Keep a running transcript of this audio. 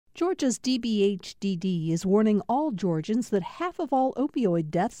Georgia's DBHDD is warning all Georgians that half of all opioid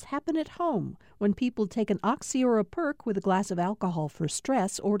deaths happen at home when people take an Oxy or a Perk with a glass of alcohol for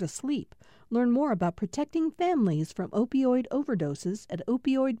stress or to sleep. Learn more about protecting families from opioid overdoses at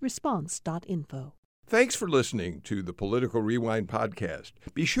opioidresponse.info. Thanks for listening to the Political Rewind podcast.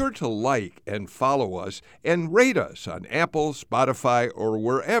 Be sure to like and follow us and rate us on Apple, Spotify, or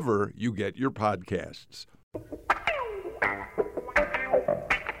wherever you get your podcasts.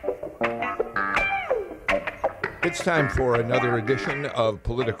 It's time for another edition of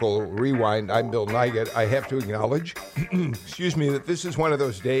Political Rewind. I'm Bill Nigut. I have to acknowledge, that this is one of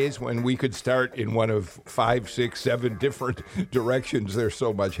those days when we could start in one of 5, 6, 7 different directions. There's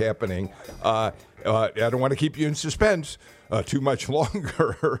so much happening. I don't want to keep you in suspense too much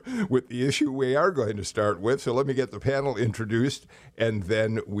longer with the issue we are going to start with. So let me get the panel introduced, and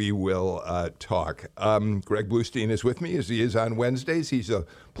then we will talk. Greg Bluestein is with me, as he is on Wednesdays. He's a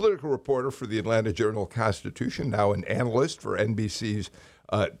political reporter for the Atlanta Journal-Constitution, now an analyst for NBC's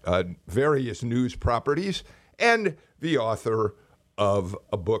various news properties, and the author of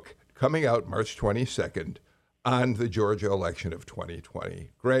a book coming out March 22nd, on the Georgia election of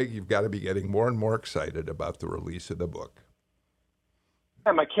 2020. Greg, you've got to be getting more and more excited about the release of the book.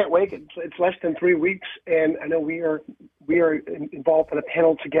 I can't wait. It's less than 3 weeks, and I know we are involved in a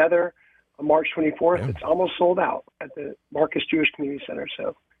panel together on March 24th. Yeah. It's almost sold out at the Marcus Jewish Community Center,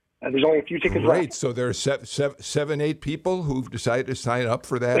 so there's only a few tickets left. Right, so there's 7-8 people who've decided to sign up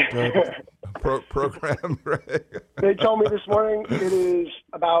for that program. Right? They told me this morning it is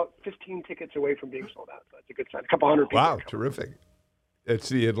about 15 tickets away from being sold out, so that's a good sign. A couple hundred people. Wow, terrific. It's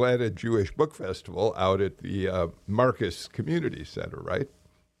the Atlanta Jewish Book Festival out at the Marcus Community Center, right?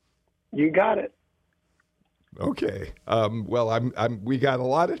 You got it. Okay. Well, we got a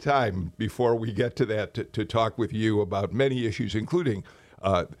lot of time before we get to that to talk with you about many issues, including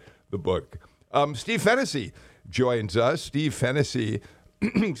the book. Steve Fennessy joins us. Steve Fennessy,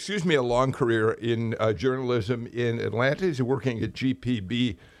 a long career in journalism in Atlanta. He's working at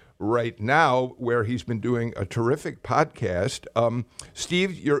GPB right now, where he's been doing a terrific podcast.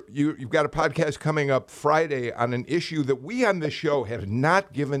 Steve, you've got a podcast coming up Friday on an issue that we on this show have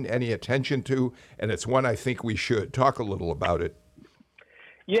not given any attention to, and it's one I think we should. Talk a little about it.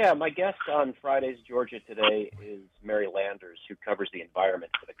 Yeah, my guest on Friday's Georgia Today is Mary Landers, who covers the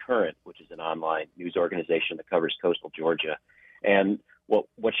environment for The Current, which is an online news organization that covers coastal Georgia. And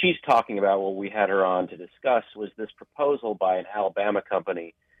what she's talking about, what we had her on to discuss, was this proposal by an Alabama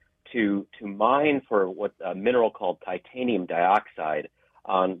company to mine for what a mineral called titanium dioxide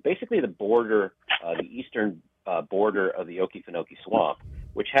on basically the border, the eastern border of the Okefenokee Swamp,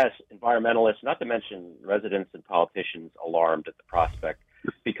 which has environmentalists, not to mention residents and politicians, alarmed at the prospect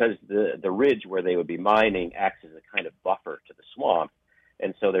because the ridge where they would be mining acts as a kind of buffer to the swamp.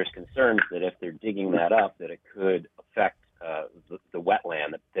 And so there's concerns that if they're digging that up, that it could affect the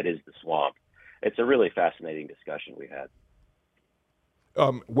wetland that is the swamp. It's a really fascinating discussion we had.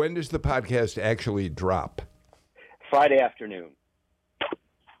 When does the podcast actually drop? Friday afternoon.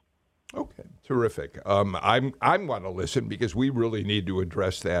 Okay, terrific. I want to listen because we really need to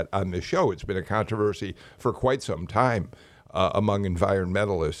address that on the show. It's been a controversy for quite some time among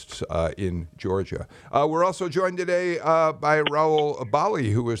environmentalists in Georgia. We're also joined today by Raul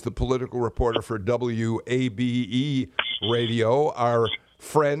Bali, who is the political reporter for WABE Radio, our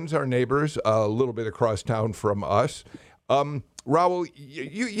friends, our neighbors, a little bit across town from us. Raul,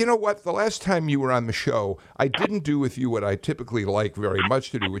 you know what? The last time you were on the show, I didn't do with you what I typically like very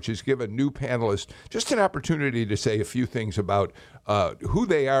much to do, which is give a new panelist just an opportunity to say a few things about who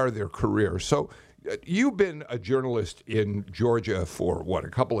they are, their career. So you've been a journalist in Georgia for,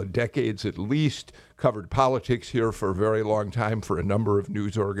 a couple of decades at least, covered politics here for a very long time for a number of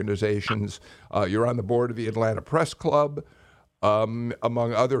news organizations. You're on the board of the Atlanta Press Club,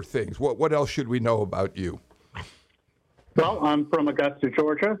 among other things. What else should we know about you? Well, I'm from Augusta,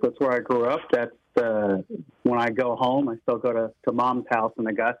 Georgia. That's where I grew up. That's when I go home, I still go to Mom's house in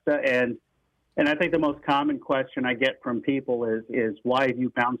Augusta. And I think the most common question I get from people is why have you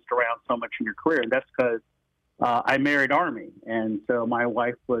bounced around so much in your career? And that's because I married Army. And so my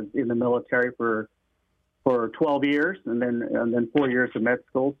wife was in the military for 12 years and then 4 years of med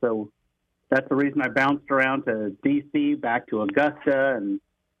school. So that's the reason I bounced around to D.C., back to Augusta, and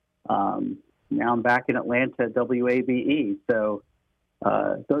now I'm back in Atlanta at WABE. So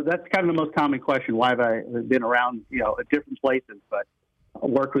that's kind of the most common question. Why have I been around, at different places? But I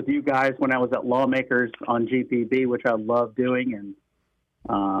worked with you guys when I was at Lawmakers on GPB, which I love doing.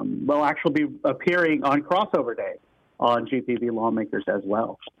 And we'll actually be appearing on Crossover Day on GPB Lawmakers as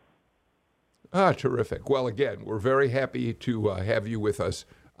well. Terrific. Well, again, we're very happy to have you with us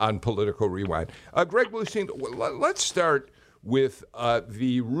on Political Rewind. Greg Bluestein, let's start with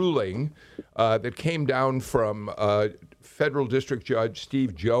the ruling that came down from Federal District Judge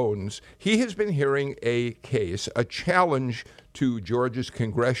Steve Jones. He has been hearing a case, a challenge to Georgia's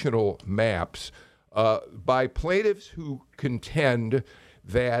congressional maps by plaintiffs who contend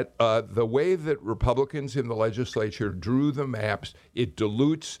that the way that Republicans in the legislature drew the maps, it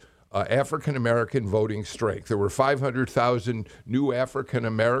dilutes African-American voting strength. There were 500,000 new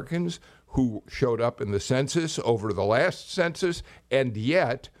African-Americans who showed up in the census over the last census, and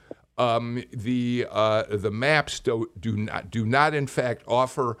yet the maps do not in fact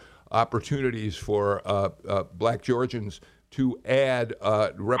offer opportunities for black Georgians to add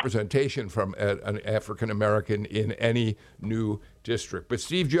representation from an African-American in any new district. But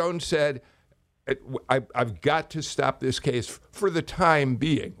Steve Jones said, I've got to stop this case for the time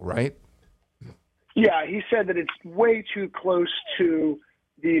being, right? Yeah, he said that it's way too close to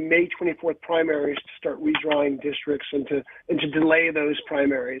the May 24th primaries to start redrawing districts and to delay those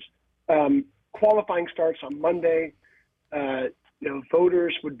primaries. Qualifying starts on Monday.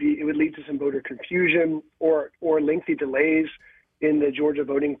 Voters it would lead to some voter confusion or lengthy delays in the Georgia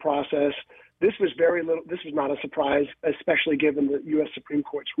voting process. This was not a surprise, especially given the U.S. Supreme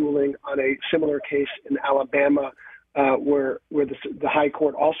Court's ruling on a similar case in Alabama, where the High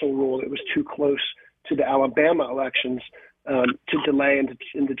Court also ruled it was too close to the Alabama elections to delay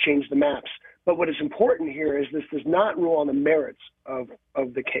and to change the maps. But what is important here is this does not rule on the merits of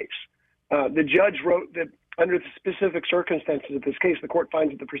the case. The judge wrote that under the specific circumstances of this case, the court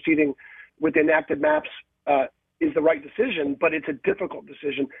finds that the proceeding with the enacted maps is the right decision, but it's a difficult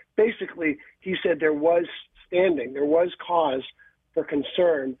decision. Basically, he said there was cause for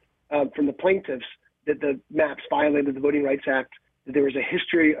concern from the plaintiffs that the maps violated the Voting Rights Act, that there was a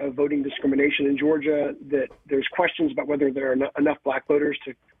history of voting discrimination in Georgia, that there's questions about whether there are enough black voters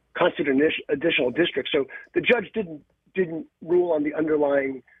to constitute an additional district. So the judge didn't rule on the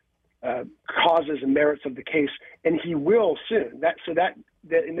underlying causes and merits of the case, and he will soon. That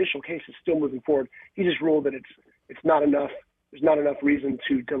initial case is still moving forward. He just ruled that it's not enough. There's not enough reason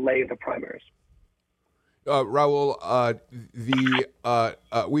to delay the primaries. Raul,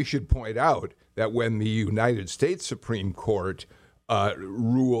 we should point out that when the United States Supreme Court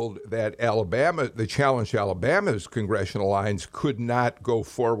ruled that the challenge to Alabama's congressional lines could not go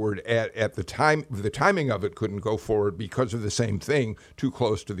forward at the time, the timing of it couldn't go forward because of the same thing, too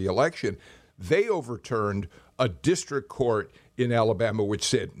close to the election. They overturned a district court in Alabama which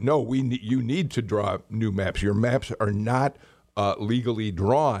said, no, you need to draw new maps. Your maps are not legally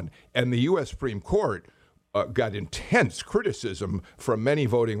drawn. And the U.S. Supreme Court got intense criticism from many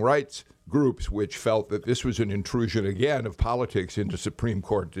voting rights groups which felt that this was an intrusion, again, of politics into Supreme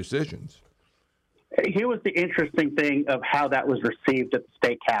Court decisions. Here was the interesting thing of how that was received at the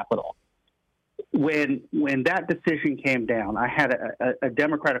state capitol. When that decision came down, I had a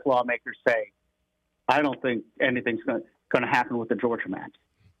Democratic lawmaker say, I don't think anything's going to happen with the Georgia maps.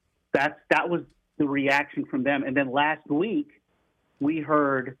 That was the reaction from them. And then last week, we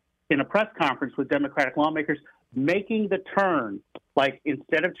heard in a press conference with Democratic lawmakers making the turn, like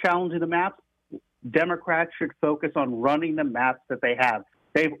instead of challenging the maps, Democrats should focus on running the maps that they have.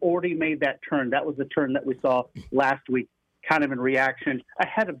 They've already made that turn. That was the turn that we saw last week, kind of in reaction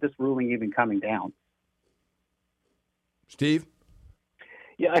ahead of this ruling even coming down. Steve?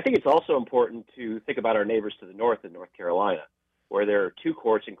 Yeah, I think it's also important to think about our neighbors to the north in North Carolina, where there are two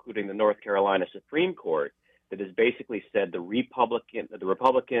courts, including the North Carolina Supreme Court, that has basically said the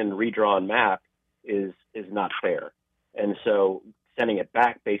Republican redrawn map is not fair. And so sending it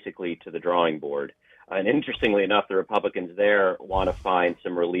back basically to the drawing board. And interestingly enough, the Republicans there want to find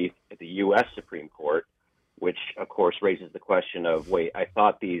some relief at the U.S. Supreme Court, which of course raises the question of, wait, I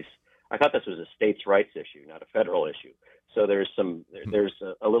thought this was a states' rights issue, not a federal issue. So there's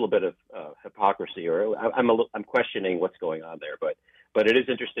a little bit of hypocrisy, or I'm questioning what's going on there. But it is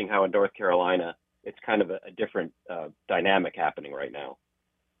interesting how in North Carolina it's kind of a different dynamic happening right now.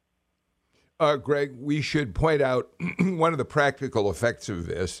 Greg, we should point out one of the practical effects of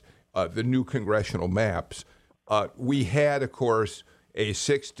this, the new congressional maps. We had, of course, a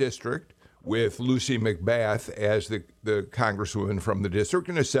 6th district with Lucy McBath as the congresswoman from the district,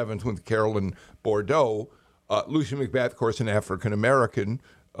 and a 7th with Carolyn Bourdeaux. Lucy McBath, of course, an African-American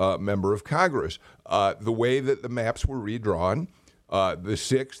member of Congress. The way that the maps were redrawn, the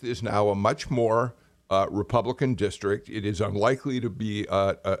 6th is now a much more Republican district. It is unlikely to be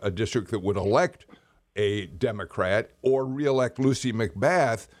a district that would elect a Democrat or reelect Lucy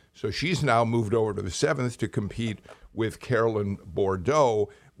McBath. So she's now moved over to the 7th to compete with Carolyn Bourdeaux.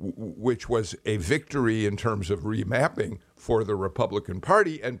 which was a victory in terms of remapping for the Republican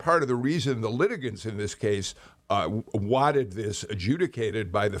Party. And part of the reason the litigants in this case wanted this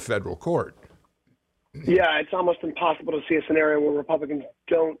adjudicated by the federal court. Yeah, it's almost impossible to see a scenario where Republicans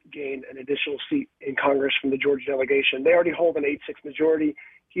don't gain an additional seat in Congress from the Georgia delegation. They already hold an 8-6 majority.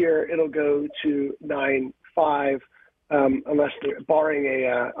 Here, it'll go to 9-5, unless they're barring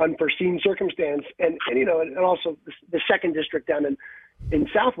a unforeseen circumstance. And also the second district down in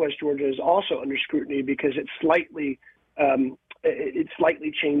Southwest Georgia is also under scrutiny because it slightly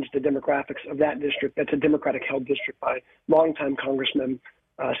changed the demographics of that district. That's a Democratic-held district by longtime Congressman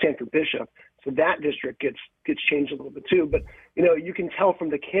Sanford Bishop. So that district gets changed a little bit too. But, you can tell from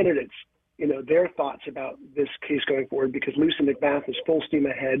the candidates, their thoughts about this case going forward because Lucy McBath is full steam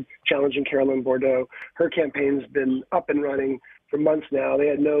ahead challenging Carolyn Bourdeaux. Her campaign's been up and running for months now. They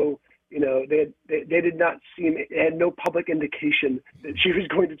had no, they had no public indication that she was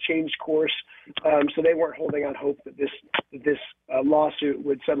going to change course. So they weren't holding out hope that this lawsuit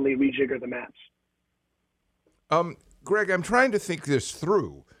would suddenly rejigger the maps. Greg, I'm trying to think this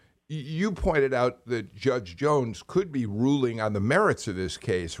through. You pointed out that Judge Jones could be ruling on the merits of this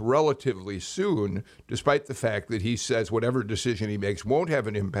case relatively soon, despite the fact that he says whatever decision he makes won't have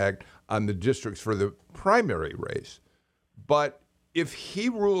an impact on the districts for the primary race. But if he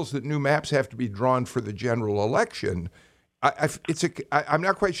rules that new maps have to be drawn for the general election, I'm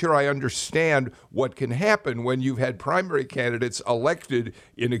not quite sure I understand what can happen when you've had primary candidates elected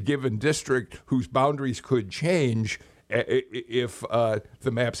in a given district whose boundaries could change if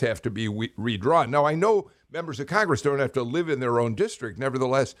the maps have to be redrawn. Now, I know members of Congress don't have to live in their own district.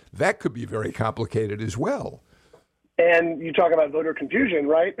 Nevertheless, that could be very complicated as well. And you talk about voter confusion,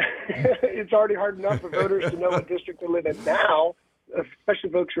 right? It's already hard enough for voters to know what district they live in now,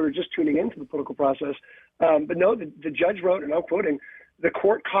 especially folks who are just tuning into the political process. But no, the judge wrote, and I'm quoting, "The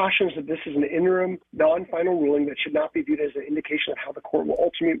court cautions that this is an interim, non-final ruling that should not be viewed as an indication of how the court will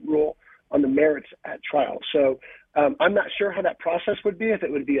ultimately rule on the merits at trial." So I'm not sure how that process would be, if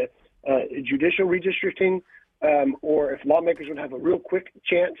it would be a judicial redistricting or if lawmakers would have a real quick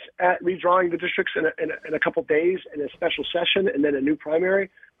chance at redrawing the districts in a couple days in a special session and then a new primary.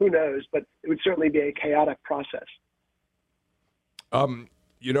 Who knows? But it would certainly be a chaotic process.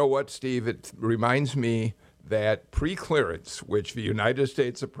 You know what, Steve? It reminds me that pre-clearance, which the United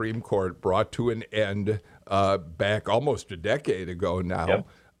States Supreme Court brought to an end back almost a decade ago now, yep.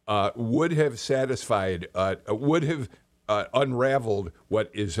 Would have satisfied, would have unraveled what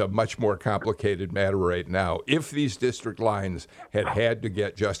is a much more complicated matter right now. If these district lines had to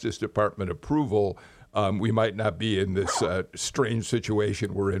get Justice Department approval, we might not be in this strange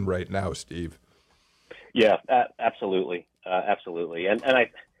situation we're in right now, Steve. Yeah, absolutely. Absolutely. And I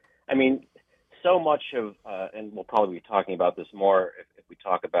mean, so much of, and we'll probably be talking about this more if we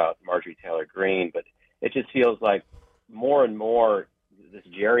talk about Marjorie Taylor Greene, but it just feels like more and more this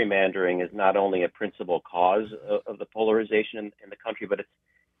gerrymandering is not only a principal cause of the polarization in the country, but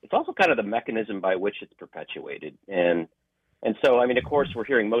it's also kind of the mechanism by which it's perpetuated. And so, I mean, of course, we're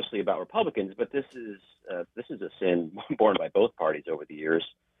hearing mostly about Republicans, but this is a sin borne by both parties over the years.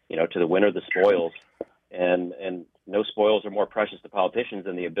 To the winner the spoils, and no spoils are more precious to politicians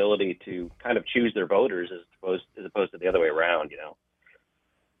than the ability to kind of choose their voters as opposed to the other way around.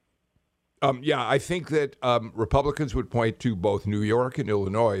 Yeah, I think that Republicans would point to both New York and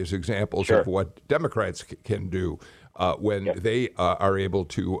Illinois as examples of what Democrats can do when they are able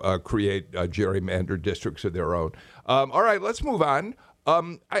to create gerrymandered districts of their own. All right, let's move on.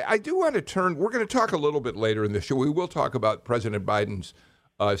 I do want to turn, we're going to talk a little bit later in the show. We will talk about President Biden's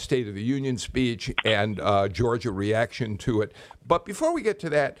State of the Union speech and Georgia reaction to it. But before we get to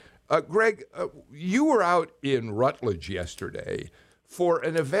that, Greg, you were out in Rutledge yesterday for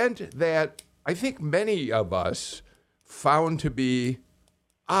an event that I think many of us found to be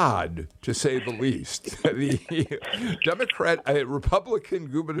odd, to say the least. The Republican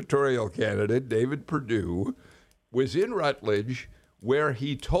gubernatorial candidate, David Perdue, was in Rutledge, where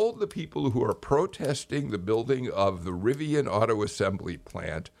he told the people who are protesting the building of the Rivian Auto Assembly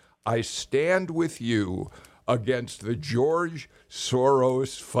plant, "I stand with you against the George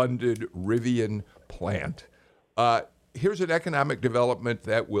Soros-funded Rivian plant." Here's an economic development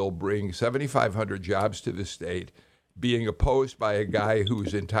that will bring 7,500 jobs to the state, being opposed by a guy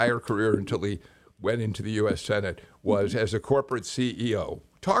whose entire career until he went into the U.S. Senate was as a corporate CEO.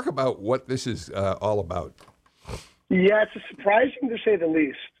 Talk about what this is all about. Yeah, it's surprising to say the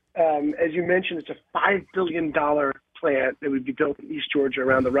least. As you mentioned, it's a $5 billion plant that would be built in East Georgia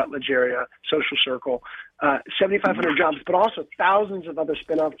around the Rutledge area, social circle, 7,500 jobs, but also thousands of other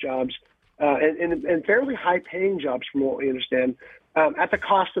spinoff jobs and fairly high-paying jobs from what we understand. at the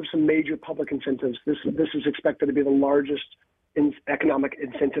cost of some major public incentives. This is expected to be the largest economic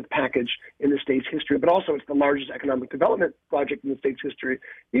incentive package in the state's history, but also it's the largest economic development project in the state's history.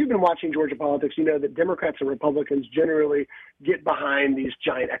 You've been watching Georgia politics. You know that Democrats and Republicans generally get behind these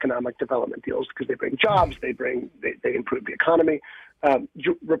giant economic development deals because they bring jobs, they improve the economy.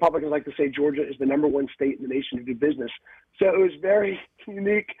 Republicans like to say Georgia is the number one state in the nation to do business. So it was very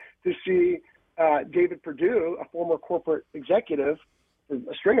unique to see David Perdue, a former corporate executive for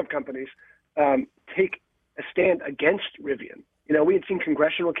a string of companies, take a stand against Rivian. You know, we had seen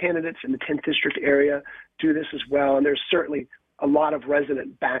congressional candidates in the 10th district area do this as well, and there's certainly a lot of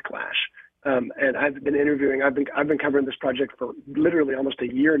resident backlash. And I've been interviewing. I've been covering this project for literally almost a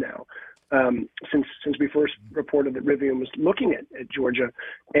year now, since we first reported that Rivian was looking at Georgia,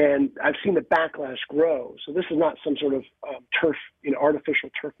 and I've seen the backlash grow. So this is not some sort of turf, artificial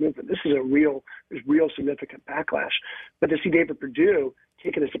turf movement. This is there's real significant backlash. But to see David Perdue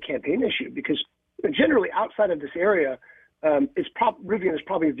take it as a campaign issue, because generally outside of this area, Rivian is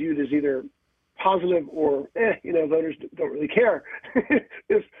probably viewed as either positive or voters don't really care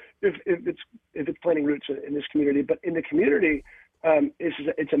if it's planting roots in this community. But in the community,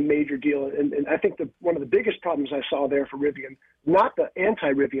 it's a major deal. And I think one of the biggest problems I saw there for Rivian, not the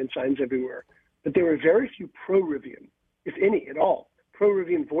anti-Rivian signs everywhere, but there were very few pro-Rivian, if any at all.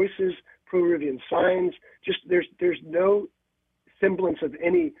 Pro-Rivian voices, pro-Rivian signs. Just there's no semblance of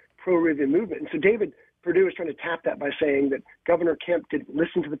any pro-Rivian movement. And so David Perdue is trying to tap that by saying that Governor Kemp didn't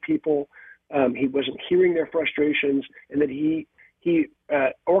listen to the people, he wasn't hearing their frustrations, and that he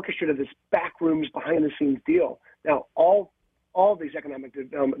orchestrated this backrooms, behind-the-scenes deal. Now, all these economic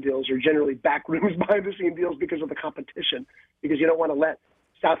development deals are generally backrooms, behind-the-scenes deals because of the competition, because you don't want to let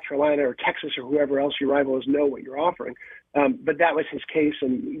South Carolina or Texas or whoever else your rival is know what you're offering. But that was his case,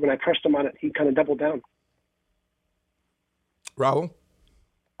 and when I pressed him on it, he kind of doubled down. Raul?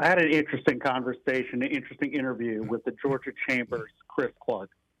 I had an interesting conversation, an interesting interview with the Georgia Chamber's Chris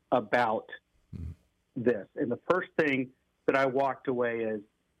Clark about this. And the first thing that I walked away is,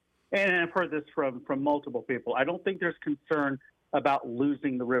 and I've heard this from multiple people, I don't think there's concern about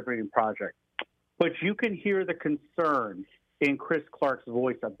losing the Rivian project. But you can hear the concern in Chris Clark's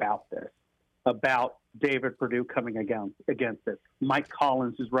voice about this, about David Perdue coming against this. Mike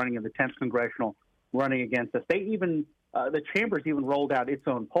Collins, who's running in the 10th Congressional, running against this. They even the Chamber's even rolled out its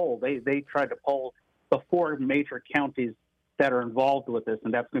own poll. They tried to poll the 4 major counties that are involved with this,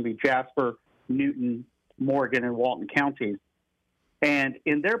 and that's going to be Jasper, Newton, Morgan, and Walton counties. And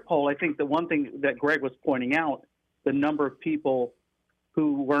in their poll, I think the one thing that Greg was pointing out, the number of people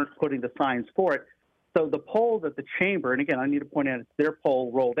who weren't putting the signs for it. So the poll that the Chamber, and again, I need to point out, it's their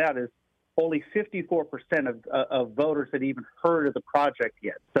poll rolled out, is only 54% of voters had even heard of the project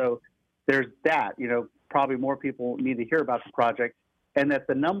yet. So there's that, probably more people need to hear about the project, and that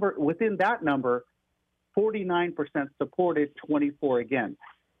the number within that number, 49% supported, 24 against.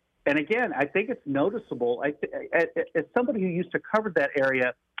 And again, I think it's noticeable. As somebody who used to cover that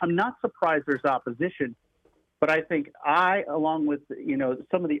area, I'm not surprised there's opposition, but I think along with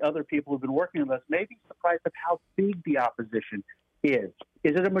some of the other people who've been working with us, may be surprised at how big the opposition is.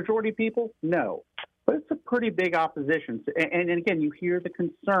 Is it a majority of people? No, but it's a pretty big opposition. And again, you hear the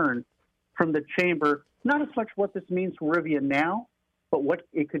concern from the Chamber, not as much what this means for Rivian now, but what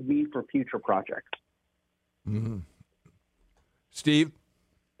it could mean for future projects. Mm-hmm. Steve?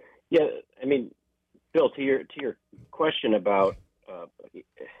 Yeah, I mean, Bill, to your question about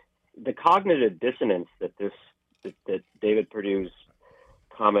the cognitive dissonance that David Perdue's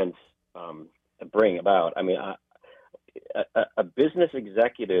comments bring about. I mean, a business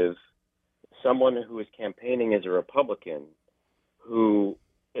executive, someone who is campaigning as a Republican, who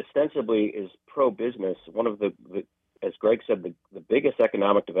ostensibly is pro-business, one of the as Greg said, the biggest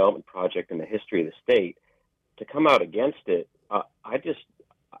economic development project in the history of the state, to come out against it,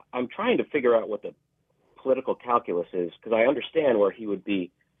 I'm trying to figure out what the political calculus is, because I understand where he would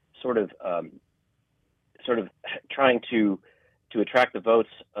be sort of trying to attract the votes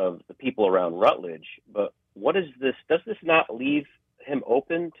of the people around Rutledge. But what is this? Does this not leave him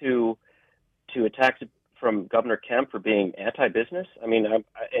open to attacks from Governor Kemp for being anti-business? I mean,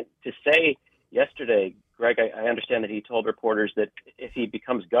 to say yesterday, Greg, I understand that he told reporters that if he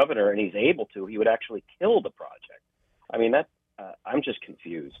becomes governor and he's able to, he would actually kill the project. I mean, I'm just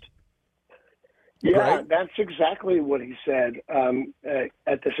confused. Yeah, Greg? That's exactly what he said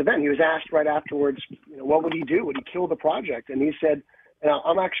at this event. He was asked right afterwards, what would he do? Would he kill the project? And he said, and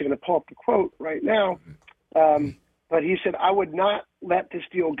I'm actually going to pull up the quote right now, but he said, I would not let this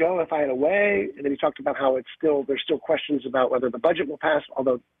deal go if I had a way. And then he talked about how there's still questions about whether the budget will pass,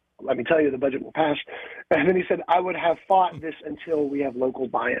 although let me tell you, the budget will pass. And then he said, I would have fought this until we have local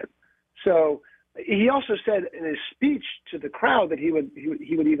buy-in. So he also said in his speech to the crowd that he would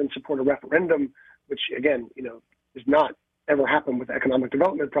even support a referendum, which again, does not ever happen with economic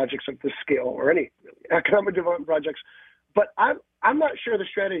development projects of this scale or any economic development projects. But I'm not sure the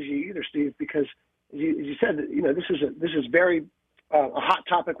strategy either, Steve, because as you said, this is very a hot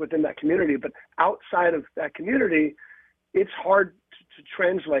topic within that community. But outside of that community, it's hard to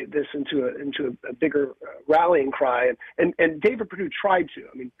translate this into a bigger rallying cry. And David Perdue tried to.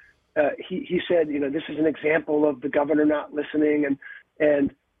 I mean, he said, this is an example of the governor not listening,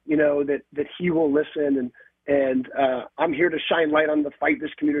 and that he will listen, and I'm here to shine light on the fight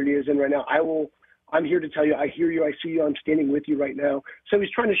this community is in right now. I'm here to tell you, I hear you, I see you, I'm standing with you right now. So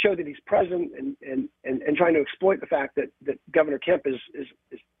he's trying to show that he's present and trying to exploit the fact that Governor Kemp is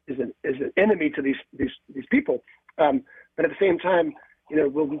an enemy to these people. But at the same time,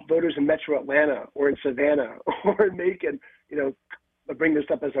 will voters in Metro Atlanta or in Savannah or in Macon, bring this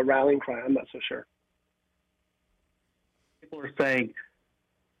up as a rallying cry? I'm not so sure. People are saying,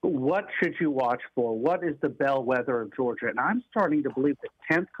 what should you watch for? What is the bellwether of Georgia? And I'm starting to believe that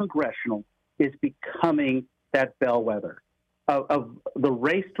 10th Congressional is becoming that bellwether of the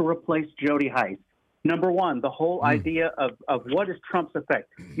race to replace Jody Hice. Number one, the whole idea of what is Trump's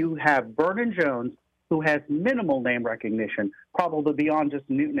effect. You have Vernon Jones, who has minimal name recognition, probably beyond just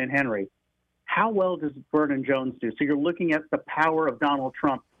Newton and Henry. How well does Vernon Jones do? So you're looking at the power of Donald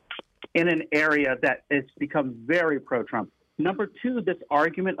Trump in an area that has become very pro-Trump. Number two, this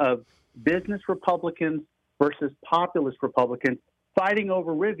argument of business Republicans versus populist Republicans fighting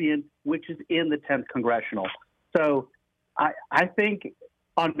over Rivian, which is in the 10th Congressional. So I think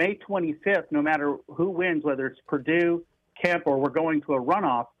on May 25th, no matter who wins, whether it's Perdue, Kemp, or we're going to a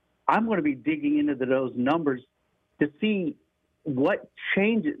runoff, I'm going to be digging into those numbers to see what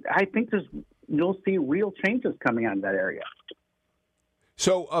changes. I think you'll see real changes coming out of that area.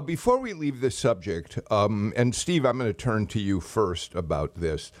 So before we leave this subject, and Steve, I'm going to turn to you first about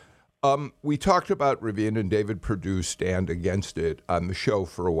this. We talked about Rivian and David Perdue's stand against it on the show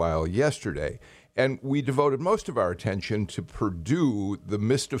for a while yesterday, and we devoted most of our attention to Perdue, the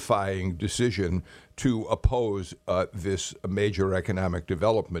mystifying decision to oppose this major economic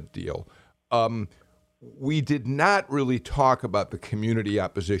development deal. We did not really talk about the community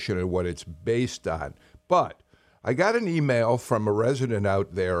opposition and what it's based on, but I got an email from a resident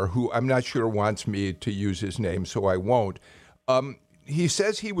out there who I'm not sure wants me to use his name, so I won't. He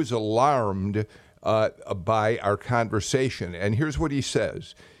says he was alarmed by our conversation, and here's what he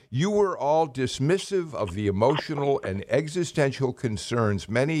says. You were all dismissive of the emotional and existential concerns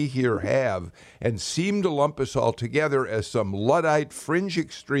many here have and seem to lump us all together as some Luddite fringe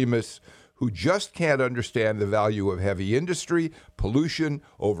extremists who just can't understand the value of heavy industry, pollution,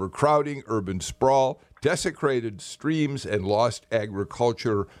 overcrowding, urban sprawl, desecrated streams, and lost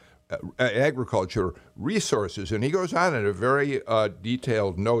agriculture resources. And he goes on in a very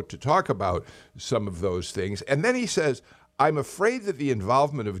detailed note to talk about some of those things. And then he says, I'm afraid that the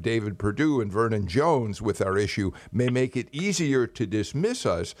involvement of David Perdue and Vernon Jones with our issue may make it easier to dismiss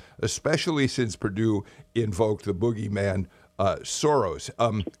us, especially since Perdue invoked the boogeyman Soros.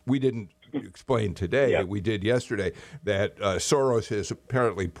 We didn't explain today, we did yesterday, that Soros has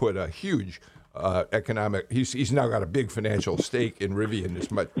apparently put a huge economic, he's now got a big financial stake in Rivian, as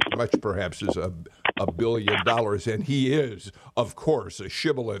much perhaps as $1 billion, and he is, of course, a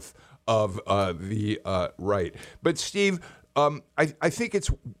shibboleth of the right. But Steve, I think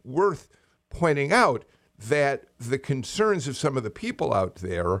it's worth pointing out that the concerns of some of the people out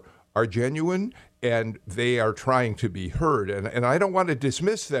there are genuine and they are trying to be heard. And I don't want to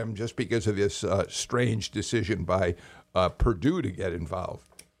dismiss them just because of this strange decision by Perdue to get involved.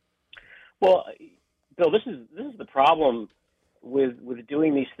 Well, Bill, this is the problem with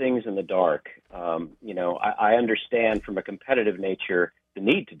doing these things in the dark. I understand from a competitive nature the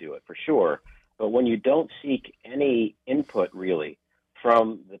need to do it for sure, but when you don't seek any input really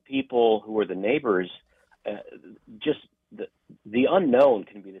from the people who are the neighbors, just the unknown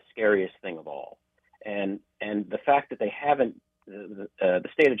can be the scariest thing of all. And the fact that they haven't, the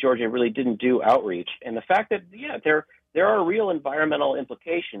state of Georgia really didn't do outreach, and the fact that there are real environmental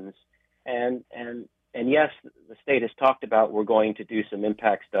implications. And yes, the state has talked about we're going to do some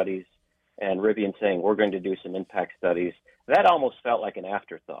impact studies, and Rivian saying we're going to do some impact studies. That almost felt like an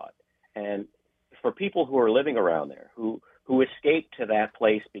afterthought. And for people who are living around there, who escaped to that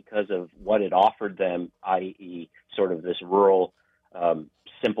place because of what it offered them, i.e., sort of this rural,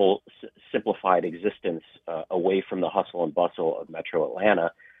 simplified existence away from the hustle and bustle of Metro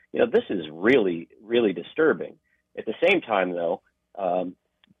Atlanta, this is really, really disturbing. At the same time, though,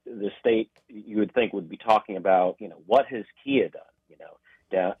 the state you would think would be talking about, what has Kia done,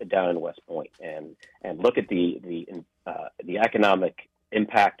 down in West Point, and look at the economic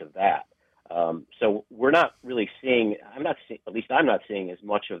impact of that. So we're not really seeing. At least I'm not seeing as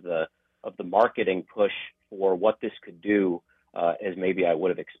much of the marketing push for what this could do as maybe I would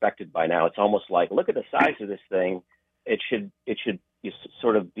have expected by now. It's almost like, look at the size of this thing. It should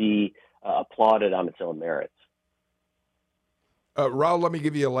sort of be applauded on its own merits. Raul, let me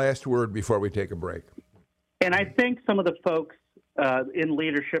give you a last word before we take a break. And I think some of the folks in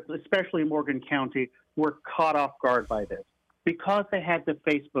leadership, especially Morgan County, were caught off guard by this because they had the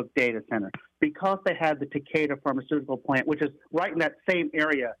Facebook data center, because they had the Takeda pharmaceutical plant, which is right in that same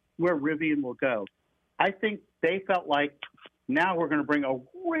area where Rivian will go. I think they felt like now we're going to bring a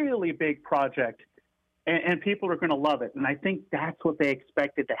really big project and people are going to love it. And I think that's what they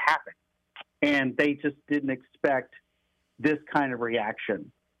expected to happen. And they just didn't expect this kind of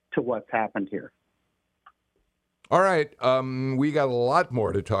reaction to what's happened here. All right. We got a lot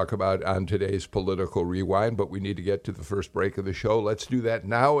more to talk about on today's Political Rewind, but we need to get to the first break of the show. Let's do that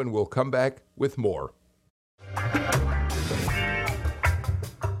now, and we'll come back with more.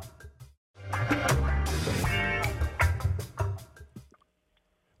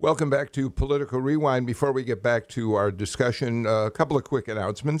 Welcome back to Political Rewind. Before we get back to our discussion, a couple of quick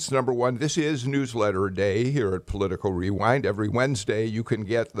announcements. Number one, this is Newsletter Day here at Political Rewind. Every Wednesday, you can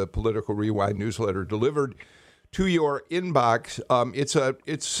get the Political Rewind newsletter delivered to your inbox.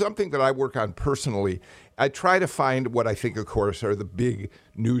 It's something that I work on personally. I try to find what I think, of course, are the big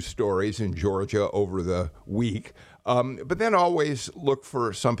news stories in Georgia over the week. But then always look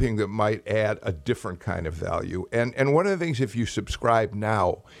for something that might add a different kind of value. And one of the things, if you subscribe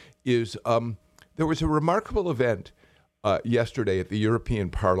now, is there was a remarkable event yesterday at the European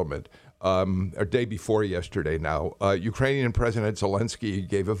Parliament, or day before yesterday now. Ukrainian President Zelensky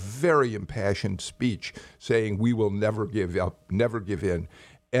gave a very impassioned speech saying, "We will never give up, never give in."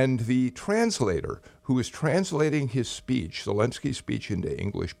 And the translator who was translating his speech, Zelensky's speech into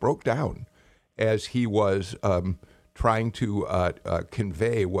English, broke down as he was trying to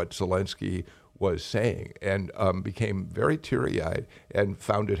convey what Zelensky was saying, and became very teary-eyed and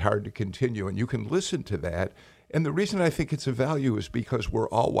found it hard to continue. And you can listen to that. And the reason I think it's of value is because we're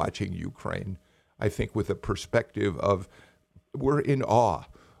all watching Ukraine, I think, with a perspective of we're in awe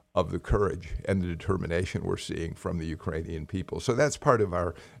of the courage and the determination we're seeing from the Ukrainian people. So that's part of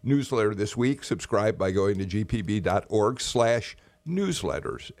our newsletter this week. Subscribe by going to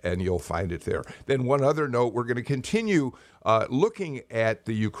gpb.org/newsletters, and you'll find it there. Then one other note, we're going to continue looking at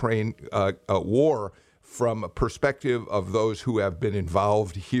the Ukraine war from a perspective of those who have been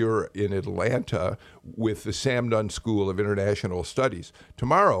involved here in Atlanta with the Sam Nunn School of International Studies.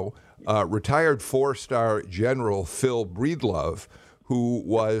 Tomorrow, retired four-star General Phil Breedlove, who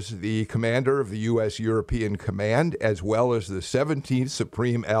was the commander of the U.S. European Command, as well as the 17th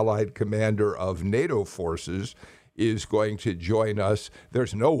Supreme Allied Commander of NATO forces, is going to join us.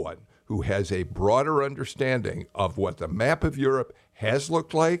 There's no one who has a broader understanding of what the map of Europe has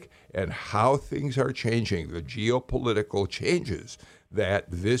looked like and how things are changing, the geopolitical changes that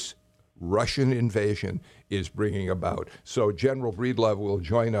this Russian invasion is bringing about. So General Breedlove will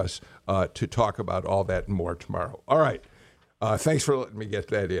join us to talk about all that and more tomorrow. All right. Thanks for letting me get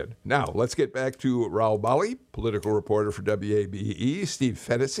that in. Now, let's get back to Raul Bali, political reporter for WABE, Steve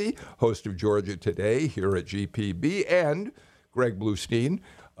Fennessy, host of Georgia Today here at GPB, and Greg Bluestein,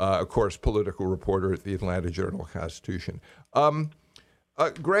 of course, political reporter at the Atlanta Journal-Constitution.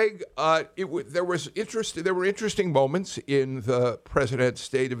 Greg, there were interesting moments in the President's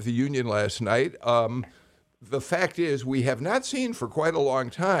State of the Union last night. The fact is, we have not seen for quite a long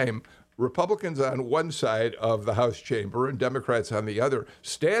time Republicans on one side of the House chamber and Democrats on the other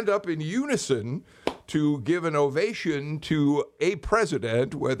stand up in unison to give an ovation to a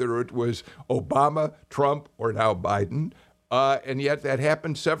president, whether it was Obama, Trump, or now Biden. And yet that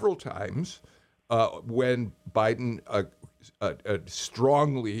happened several times when Biden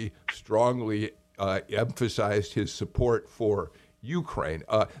strongly emphasized his support for Ukraine.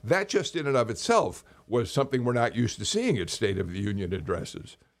 That just in and of itself was something we're not used to seeing at State of the Union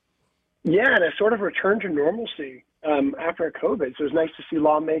addresses. Yeah, and a sort of return to normalcy after COVID. So it was nice to see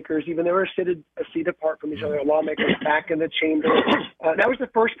lawmakers, even though they were seated a seat apart from each other, lawmakers back in the chamber. That was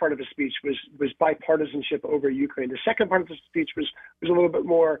the first part of his speech, was bipartisanship over Ukraine. The second part of the speech was a little bit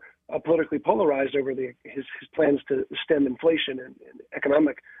more politically polarized over his plans to stem inflation and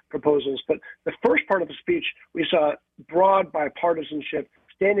economic proposals. But the first part of the speech, we saw broad bipartisanship,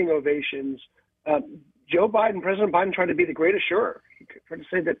 standing ovations. President Biden tried to be the great assurer. He tried to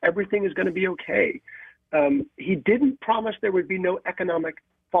say that everything is going to be okay. He didn't promise there would be no economic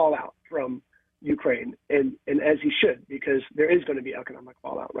fallout from Ukraine, and as he should, because there is going to be economic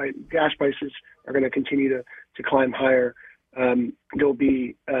fallout, right? Gas prices are going to continue to climb higher. There'll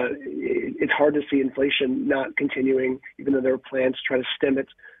be it's hard to see inflation not continuing, even though there are plans to try to stem it.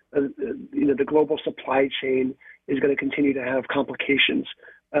 The global supply chain is going to continue to have complications.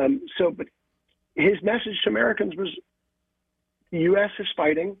 But his message to Americans was, the U.S. is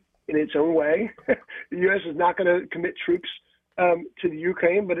fighting in its own way. The U.S. is not going to commit troops to the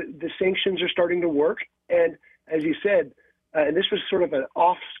Ukraine, but the sanctions are starting to work. And as you said, and this was sort of an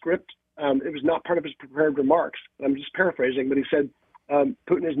off script, it was not part of his prepared remarks. I'm just paraphrasing, but he said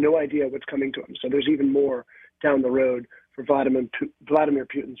Putin has no idea what's coming to him. So there's even more down the road for Vladimir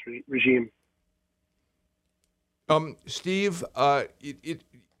Putin's regime. Steve,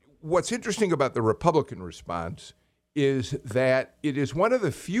 what's interesting about the Republican response is that it is one of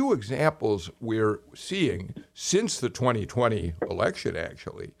the few examples we're seeing since the 2020 election,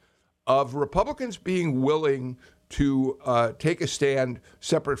 actually, of Republicans being willing to take a stand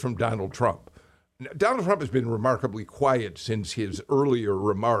separate from Donald Trump. Donald Trump has been remarkably quiet since his earlier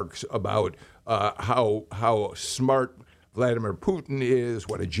remarks about how smart Vladimir Putin is,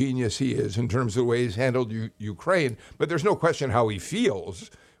 what a genius he is in terms of the way he's handled Ukraine. But there's no question how he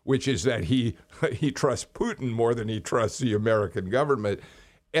feels, which is that he trusts Putin more than he trusts the American government.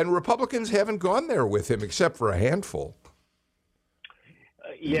 And Republicans haven't gone there with him except for a handful.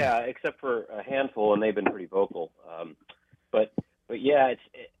 Yeah, except for a handful, and they've been pretty vocal. But yeah,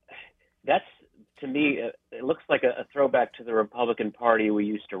 that's, to me, it looks like a throwback to the Republican Party we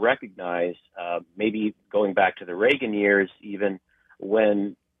used to recognize, maybe going back to the Reagan years, even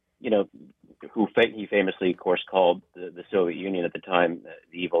when, he famously, of course, called the Soviet Union at the time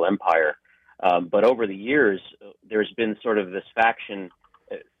the evil empire. But over the years, there's been sort of this faction,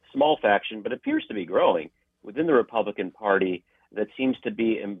 small faction, but appears to be growing within the Republican Party that seems to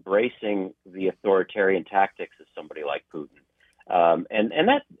be embracing the authoritarian tactics of somebody like Putin. And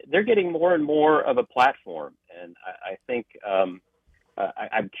that they're getting more and more of a platform. And I think I'm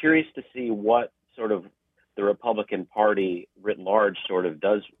curious to see what sort of the Republican Party writ large sort of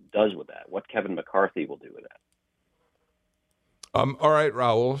does with that, what Kevin McCarthy will do with that. All right,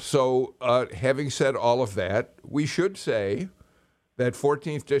 Raul. So having said all of that, we should say that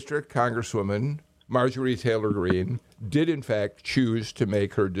 14th District Congresswoman Marjorie Taylor Greene did, in fact, choose to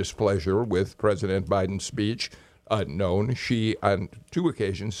make her displeasure with President Biden's speech known. She, on 2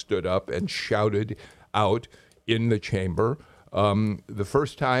 occasions, stood up and shouted out in the chamber. The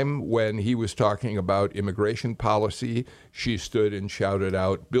first time when he was talking about immigration policy, she stood and shouted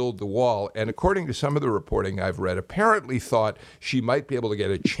out, "Build the wall." And according to some of the reporting I've read, apparently thought she might be able to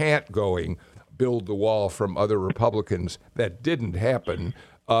get a chant going, "Build the wall," from other Republicans. That didn't happen.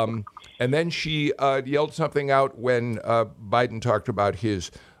 And then she yelled something out when Biden talked about his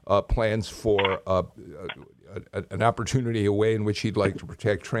plans for an opportunity, a way in which he'd like to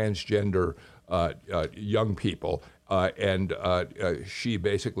protect transgender young people. And she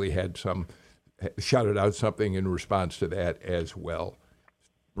basically shouted out something in response to that as well.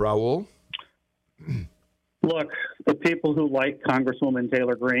 Raul? Look, the people who like Congresswoman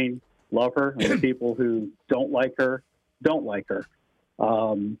Taylor Greene love her, and the people who don't like her don't like her.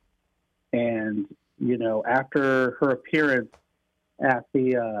 And after her appearance at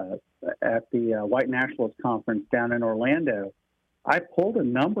the White Nationalist Conference down in Orlando, I pulled a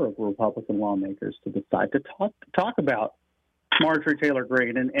number of Republican lawmakers to the side to talk about Marjorie Taylor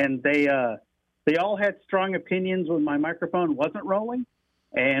Greene, and they all had strong opinions when my microphone wasn't rolling,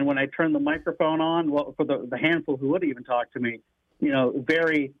 and when I turned the microphone on, well, for the handful who would even talk to me,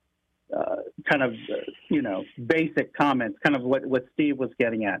 very basic comments, kind of what Steve was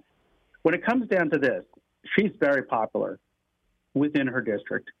getting at. When it comes down to this, she's very popular within her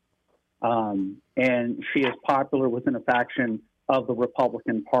district, and she is popular within a faction of the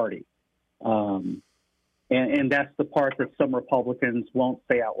Republican Party. And that's the part that some Republicans won't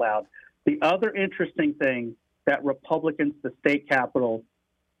say out loud. The other interesting thing that Republicans at the state capitol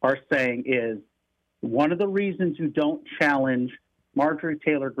are saying is one of the reasons you don't challenge Marjorie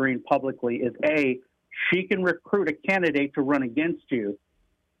Taylor Greene publicly is, A, she can recruit a candidate to run against you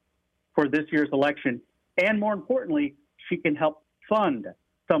for this year's election, and more importantly, she can help fund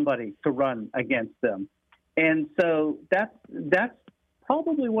somebody to run against them. And so that's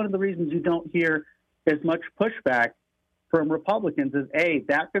probably one of the reasons you don't hear as much pushback from Republicans is, A,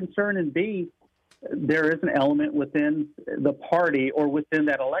 that concern, and B, there is an element within the party or within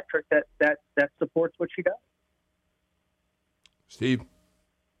that electorate that supports what she does. Steve?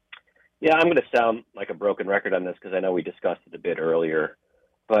 Yeah, I'm going to sound like a broken record on this because I know we discussed it a bit earlier.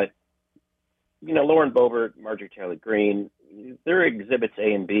 But, Lauren Boebert, Marjorie Taylor Greene, there are exhibits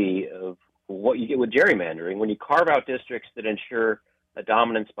A and B of what you get with gerrymandering. When you carve out districts that ensure a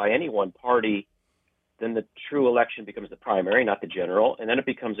dominance by any one party, then the true election becomes the primary, not the general, and then it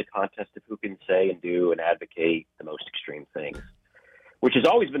becomes a contest of who can say and do and advocate the most extreme things, which has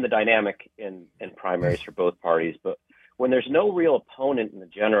always been the dynamic in primaries for both parties. But when there's no real opponent in the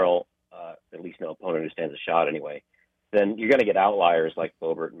general, at least no opponent who stands a shot anyway, then you're going to get outliers like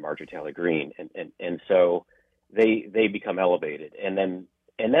Boebert and Marjorie Taylor Greene, and so they become elevated, and then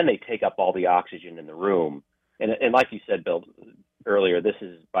they take up all the oxygen in the room. And like you said, Bill, earlier, this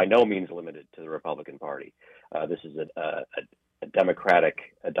is by no means limited to the Republican Party. This is a Democratic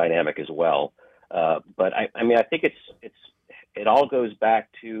dynamic as well. But I mean, I think it all goes back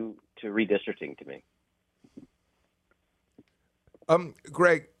to redistricting to me.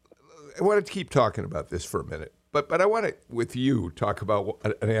 Greg, I want to keep talking about this for a minute, but I want to, with you, talk about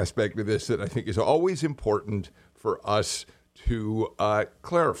an aspect of this that I think is always important for us to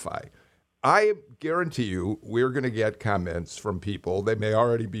clarify. I guarantee you we're going to get comments from people, they may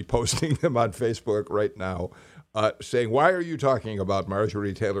already be posting them on Facebook right now, saying, why are you talking about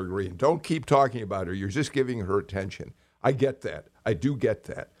Marjorie Taylor Greene? Don't keep talking about her. You're just giving her attention. I get that. I do get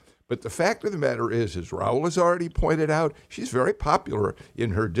that. But the fact of the matter is, as Raul has already pointed out, she's very popular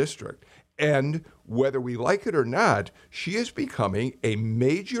in her district. And whether we like it or not, she is becoming a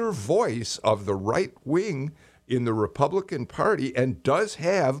major voice of the right wing in the Republican Party and does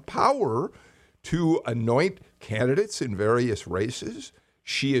have power to anoint candidates in various races.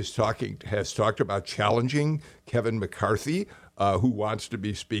 She has talked about challenging Kevin McCarthy, who wants to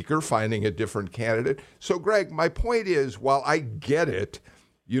be Speaker, finding a different candidate. So, Greg, my point is, while I get it,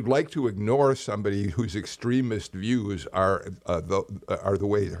 you'd like to ignore somebody whose extremist views are the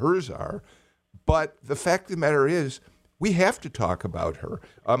way hers are. But the fact of the matter is, we have to talk about her.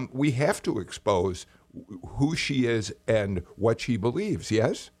 We have to expose who she is and what she believes,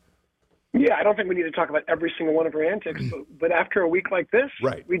 yes? Yeah, I don't think we need to talk about every single one of her antics, but after a week like this,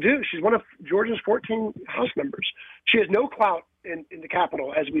 right, we do. She's one of Georgia's 14 House members. She has no clout in the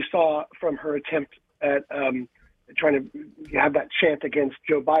Capitol, as we saw from her attempt at trying to have that chant against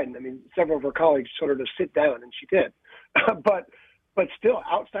Joe Biden. I mean, several of her colleagues told her to sit down, and she did. But still,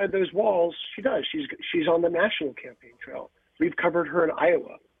 outside those walls, she does. She's on the national campaign trail. We've covered her in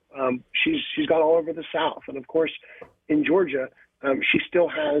Iowa. She's gone all over the South, and of course, in Georgia, she still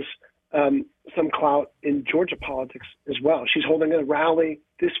has some clout in Georgia politics as well. She's holding a rally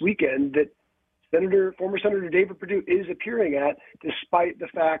this weekend that former Senator David Perdue is appearing at, despite the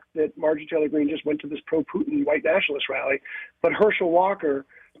fact that Marjorie Taylor Greene just went to this pro-Putin white nationalist rally. But Herschel Walker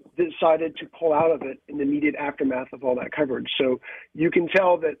decided to pull out of it in the immediate aftermath of all that coverage. So you can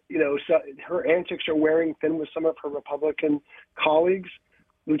tell that, her antics are wearing thin with some of her Republican colleagues.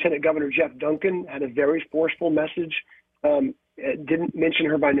 Lieutenant Governor Jeff Duncan had a very forceful message. Didn't mention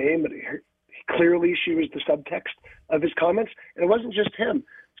her by name, but clearly she was the subtext of his comments. And it wasn't just him.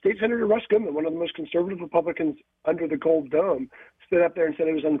 State Senator Russ Goodman, one of the most conservative Republicans under the Gold Dome, stood up there and said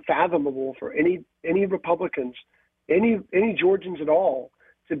it was unfathomable for any Republicans, any Georgians at all,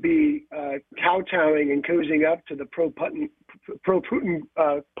 to be kowtowing and cozying up to the pro-Putin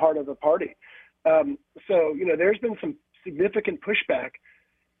part of the party. So there's been some significant pushback.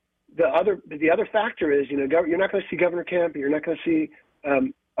 The other factor is, you're not going to see Governor Kemp, you're not going to see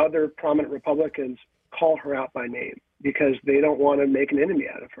other prominent Republicans call her out by name because they don't want to make an enemy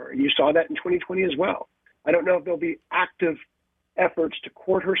out of her. And you saw that in 2020 as well. I don't know if there'll be active efforts to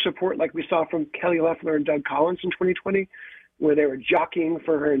court her support like we saw from Kelly Loeffler and Doug Collins in 2020, where they were jockeying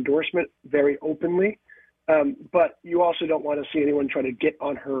for her endorsement very openly. But you also don't want to see anyone try to get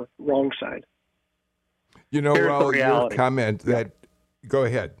on her wrong side. Raul, your comment that – go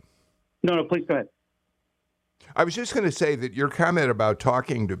ahead. No, please go ahead. I was just going to say that your comment about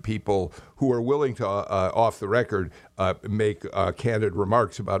talking to people who are willing to, off the record, make candid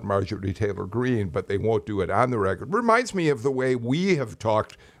remarks about Marjorie Taylor Greene, but they won't do it on the record, reminds me of the way we have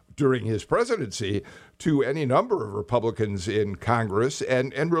talked during his presidency to any number of Republicans in Congress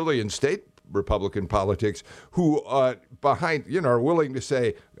and really in state Republican politics who are willing to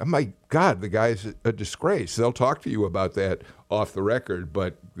say, oh my God, the guy's a disgrace. They'll talk to you about that off the record,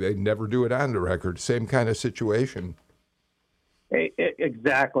 but they never do it on the record. Same kind of situation.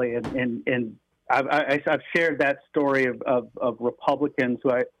 Exactly. And I've shared that story of Republicans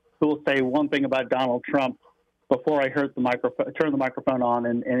who will say one thing about Donald Trump before I turn the microphone on,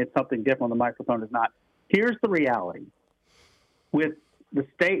 and it's something different when the microphone is not. Here's the reality. With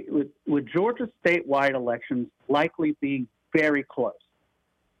Georgia's statewide elections likely being very close,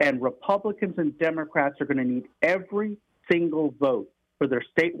 and Republicans and Democrats are going to need every single vote for their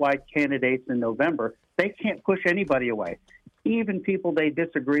statewide candidates in November, they can't push anybody away. even people they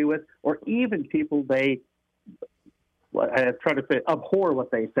disagree with, or even people I try to say, abhor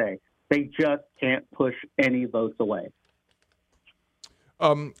what they say. They just can't push any votes away.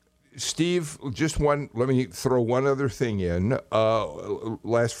 Steve, let me throw one other thing in.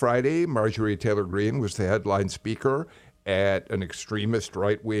 Last Friday, Marjorie Taylor Greene was the headline speaker at an extremist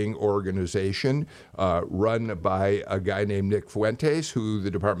right-wing organization run by a guy named Nick Fuentes, who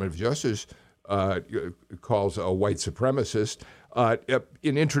the Department of Justice calls a white supremacist.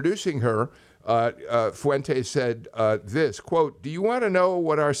 In introducing her, Fuentes said this, quote, "Do you want to know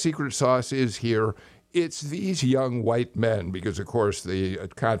what our secret sauce is here? It's these young white men," because, of course, the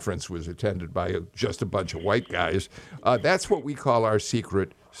conference was attended by just a bunch of white guys. "That's what we call our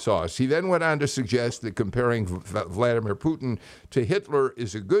secret sauce." He then went on to suggest that comparing Vladimir Putin to Hitler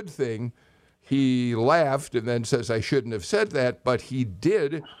is a good thing. He laughed and then says, "I shouldn't have said that," but he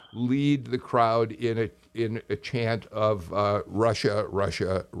did lead the crowd in a chant of Russia,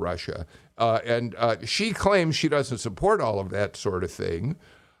 Russia, Russia. And she claims she doesn't support all of that sort of thing.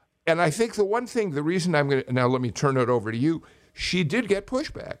 And I think the reason now let me turn it over to you, she did get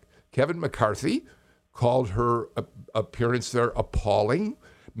pushback. Kevin McCarthy called her appearance there appalling.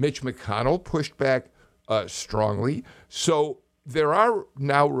 Mitch McConnell pushed back strongly. So there are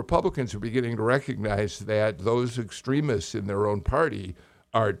now Republicans who are beginning to recognize that those extremists in their own party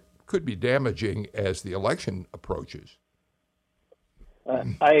could be damaging as the election approaches.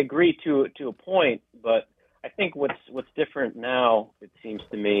 I agree to a point, but I think what's different now, it seems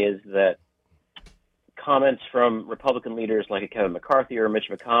to me, is that comments from Republican leaders like Kevin McCarthy or Mitch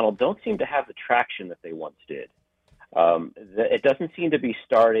McConnell don't seem to have the traction that they once did. It doesn't seem to be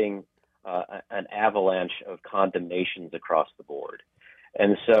starting an avalanche of condemnations across the board.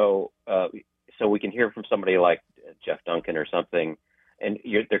 And so we can hear from somebody like Jeff Duncan or something, and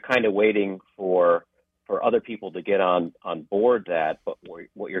they're kind of waiting for other people to get on board that, but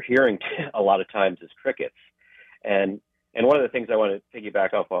what you're hearing a lot of times is crickets. And one of the things I want to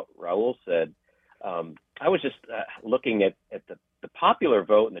piggyback off what Raul said, I was just looking at the popular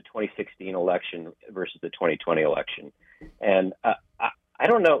vote in the 2016 election versus the 2020 election. And I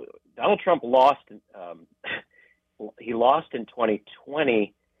don't know, Donald Trump lost, he lost in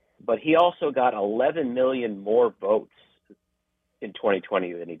 2020, but he also got 11 million more votes in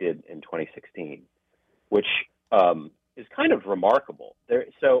 2020 than he did in 2016. Which is kind of remarkable.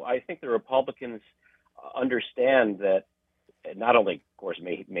 So I think the Republicans understand that not only, of course,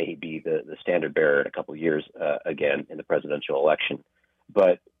 may he be the standard bearer in a couple of years again in the presidential election,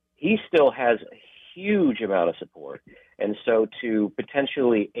 but he still has a huge amount of support. And so to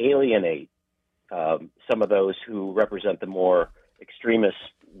potentially alienate some of those who represent the more extremist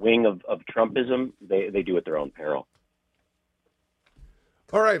wing of Trumpism, they do at their own peril.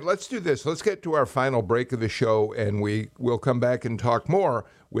 All right, let's do this. Let's get to our final break of the show, and we will come back and talk more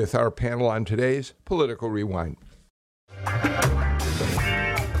with our panel on today's Political Rewind.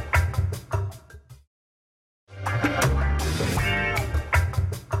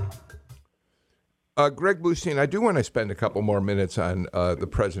 Greg Bluestein, I do want to spend a couple more minutes on the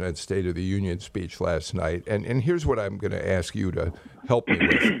President's State of the Union speech last night, and here's what I'm going to ask you to help me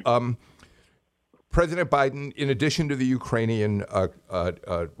with. President Biden, in addition to the Ukrainian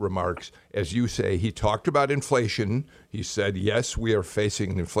remarks, as you say, he talked about inflation. He said, yes, we are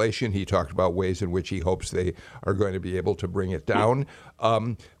facing inflation. He talked about ways in which he hopes they are going to be able to bring it down.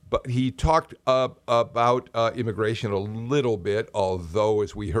 But he talked about immigration a little bit, although,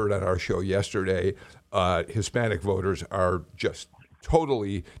 as we heard on our show yesterday, Hispanic voters are just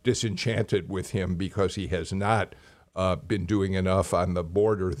totally disenchanted with him because he has not been doing enough on the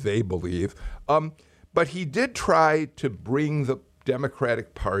border, they believe. But he did try to bring the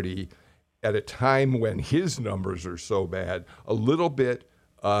Democratic Party, at a time when his numbers are so bad, a little bit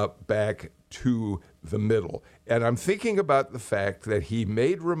back to the middle. And I'm thinking about the fact that he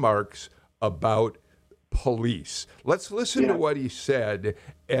made remarks about police. Let's listen to what he said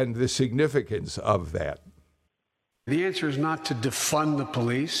and the significance of that. The answer is not to defund the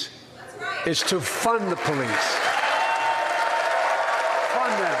police. It's to fund the police.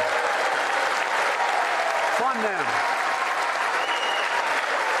 Fund them. Fund them.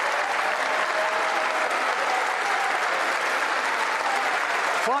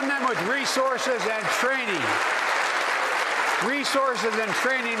 Fund them with resources and training. Resources and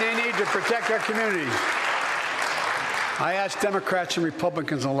training they need to protect our communities. I ask Democrats and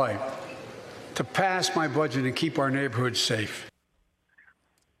Republicans alike to pass my budget and keep our neighborhoods safe.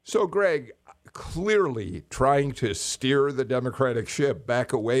 So, Greg, clearly trying to steer the Democratic ship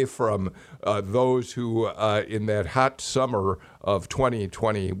back away from those who, in that hot summer of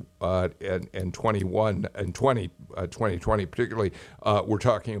 2020 and 21 and 2020 particularly, were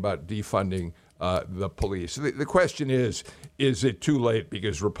talking about defunding the police. The question is it too late?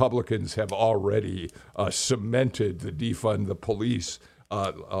 Because Republicans have already cemented the defund the police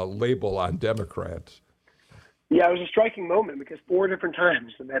label on Democrats. Yeah, it was a striking moment because 4 different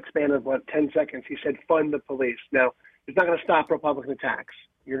times in that span of, 10 seconds, he said, fund the police. Now, it's not going to stop Republican attacks.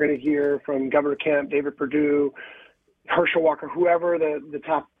 You're going to hear from Governor Kemp, David Perdue, Herschel Walker, whoever the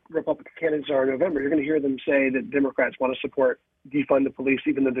top Republican candidates are in November. You're going to hear them say that Democrats want to support defund the police,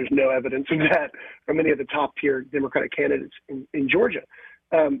 even though there's no evidence of that from any of the top-tier Democratic candidates in Georgia.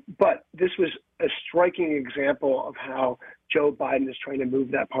 But this was a striking example of how Joe Biden is trying to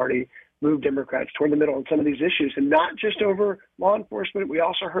move that party, move Democrats toward the middle on some of these issues, and not just over law enforcement. We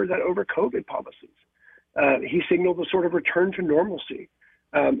also heard that over COVID policies. He signaled a sort of return to normalcy.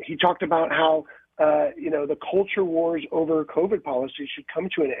 He talked about how, the culture wars over COVID policies should come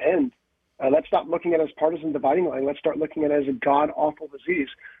to an end. Let's stop looking at it as partisan dividing line. Let's start looking at it as a god-awful disease.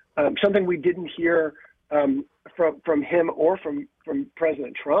 Something we didn't hear from him or from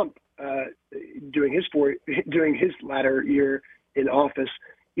President Trump during his latter year in office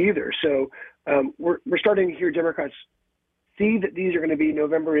either. So we're starting to hear Democrats see that these are going to be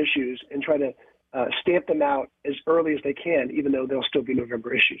November issues and try to stamp them out as early as they can, even though they'll still be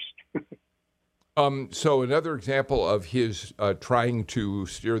November issues. So another example of his trying to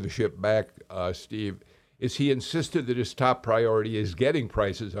steer the ship back, Steve, is he insisted that his top priority is getting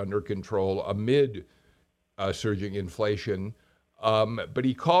prices under control amid surging inflation. But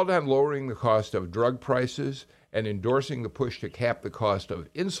he called on lowering the cost of drug prices and endorsing the push to cap the cost of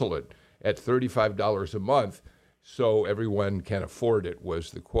insulin at $35 a month so everyone can afford it, was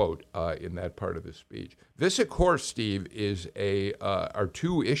the quote in that part of the speech. This, of course, Steve, are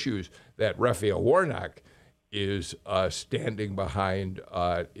two issues that Raphael Warnock is standing behind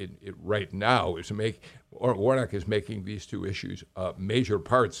right now. Warnock is making these two issues major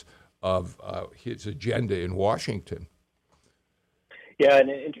parts of his agenda in Washington. Yeah, and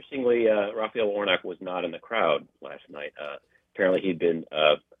interestingly, Raphael Warnock was not in the crowd last night. Apparently, he'd been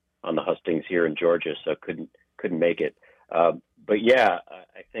on the hustings here in Georgia, so couldn't make it. But yeah,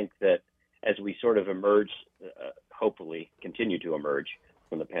 I think that as we sort of emerge, hopefully continue to emerge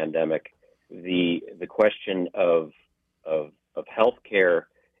from the pandemic, the question of health care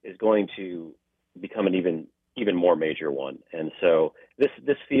is going to become an even more major one. And so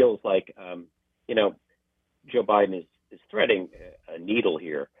this feels like Joe Biden is threading a needle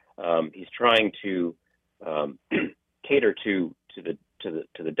here. He's trying to cater to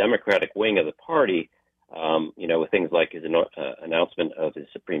the Democratic wing of the party, with things like his announcement of his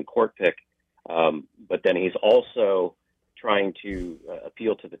Supreme Court pick. But then he's also trying to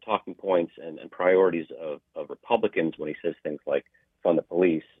appeal to the talking points and priorities of Republicans when he says things like fund the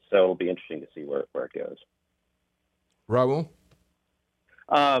police. So it'll be interesting to see where it goes. Raul?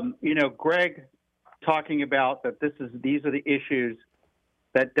 Greg talking about that these are the issues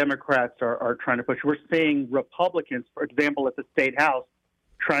that Democrats are trying to push. We're seeing Republicans, for example, at the State House,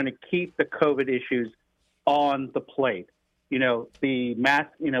 trying to keep the COVID issues on the plate. The mask,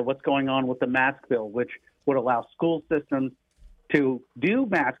 what's going on with the mask bill, which would allow school systems to do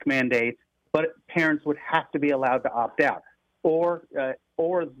mask mandates, but parents would have to be allowed to opt out. Or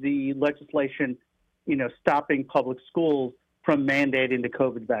the legislation, stopping public schools from mandating the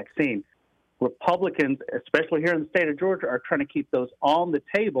COVID vaccine. Republicans, especially here in the state of Georgia, are trying to keep those on the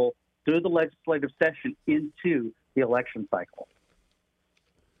table through the legislative session into the election cycle.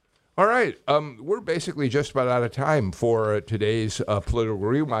 All right. We're basically just about out of time for today's Political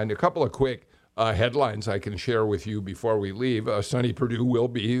Rewind. A couple of quick headlines I can share with you before we leave. Sonny Perdue will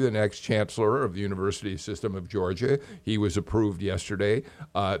be the next chancellor of the University System of Georgia. He was approved yesterday.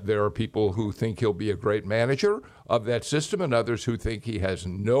 There are people who think he'll be a great manager of that system and others who think he has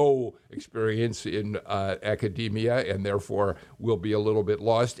no experience in academia and therefore will be a little bit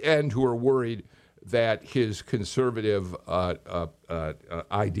lost, and who are worried that his conservative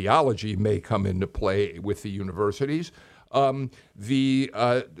ideology may come into play with the universities. The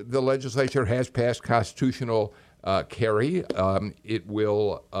legislature has passed constitutional carry. It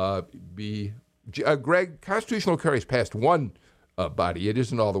will be Greg. Constitutional carry has passed one body. It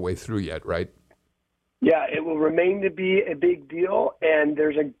isn't all the way through yet, right? Yeah, it will remain to be a big deal, and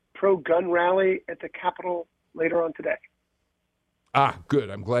there's a pro-gun rally at the Capitol later on today. Good.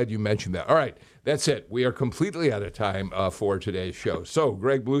 I'm glad you mentioned that. All right, that's it. We are completely out of time for today's show. So,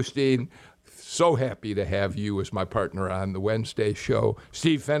 Greg Bluestein, so happy to have you as my partner on the Wednesday show.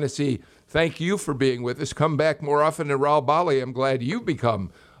 Steve Fennessy, thank you for being with us. Come back more often. And Raul Bali, I'm glad you've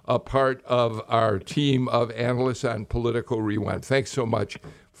become a part of our team of analysts on Political Rewind. Thanks so much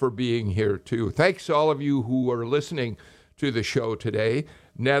for being here, too. Thanks to all of you who are listening to the show today.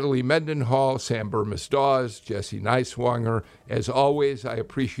 Natalie Mendenhall, Sam Burmis-Dawes, Jesse Neiswanger. As always, I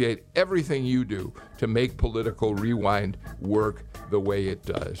appreciate everything you do to make Political Rewind work the way it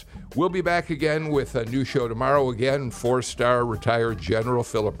does. We'll be back again with a new show tomorrow. Again, 4-star retired General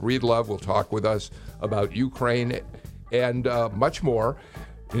Philip Breedlove will talk with us about Ukraine and much more.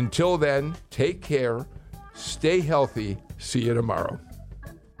 Until then, take care, stay healthy. See you tomorrow.